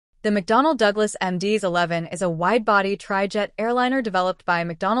The McDonnell Douglas MD-11 is a wide-body trijet airliner developed by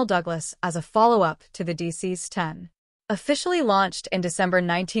McDonnell Douglas as a follow-up to the DC-10. Officially launched in December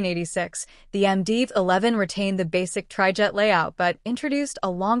 1986, the MD-11 retained the basic trijet layout but introduced a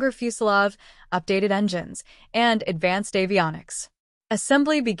longer fuselage, updated engines, and advanced avionics.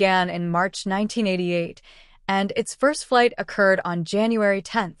 Assembly began in March 1988, and its first flight occurred on January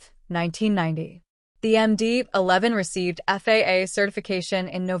 10, 1990. The MD-11 received FAA certification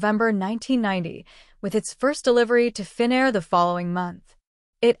in November 1990, with its first delivery to Finnair the following month.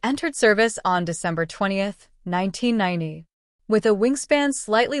 It entered service on December 20, 1990. With a wingspan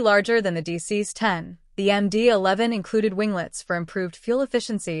slightly larger than the DC-10, the MD-11 included winglets for improved fuel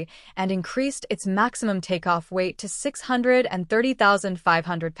efficiency and increased its maximum takeoff weight to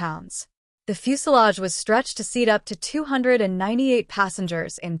 630,500 pounds. The fuselage was stretched to seat up to 298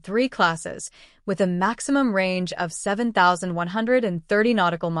 passengers in 3 classes, with a maximum range of 7,130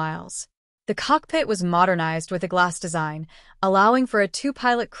 nautical miles. The cockpit was modernized with a glass design, allowing for a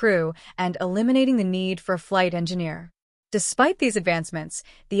 2-pilot crew and eliminating the need for a flight engineer. Despite these advancements,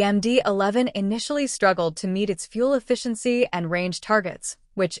 the MD-11 initially struggled to meet its fuel efficiency and range targets,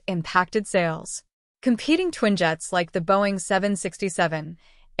 which impacted sales. Competing twinjets like the Boeing 767,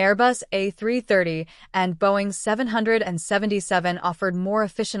 Airbus A330, and Boeing 777 offered more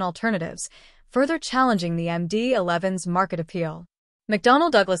efficient alternatives, further challenging the MD-11's market appeal. McDonnell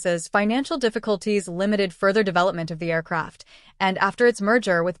Douglas's financial difficulties limited further development of the aircraft, and after its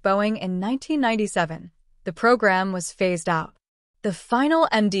merger with Boeing in 1997, the program was phased out. The final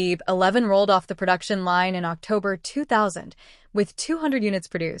MD-11 rolled off the production line in October 2000, with 200 units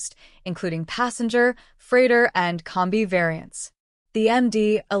produced, including passenger, freighter, and combi variants. The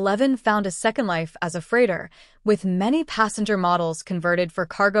MD-11 found a second life as a freighter, with many passenger models converted for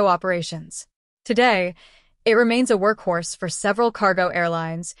cargo operations. Today, it remains a workhorse for several cargo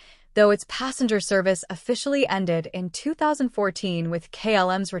airlines, though its passenger service officially ended in 2014 with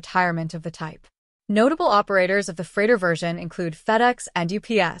KLM's retirement of the type. Notable operators of the freighter version include FedEx and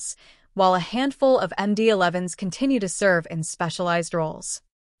UPS, while a handful of MD-11s continue to serve in specialized roles.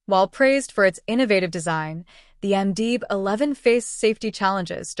 While praised for its innovative design, the MD-11 faced safety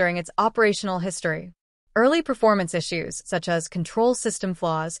challenges during its operational history. Early performance issues, such as control system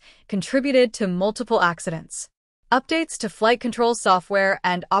flaws, contributed to multiple accidents. Updates to flight control software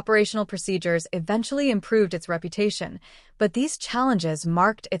and operational procedures eventually improved its reputation, but these challenges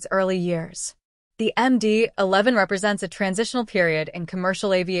marked its early years. The MD-11 represents a transitional period in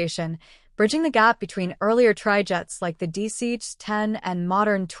commercial aviation, bridging the gap between earlier trijets like the DC-10 and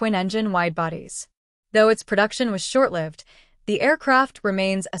modern twin-engine widebodies. Though its production was short-lived, the aircraft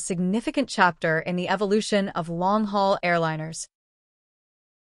remains a significant chapter in the evolution of long-haul airliners.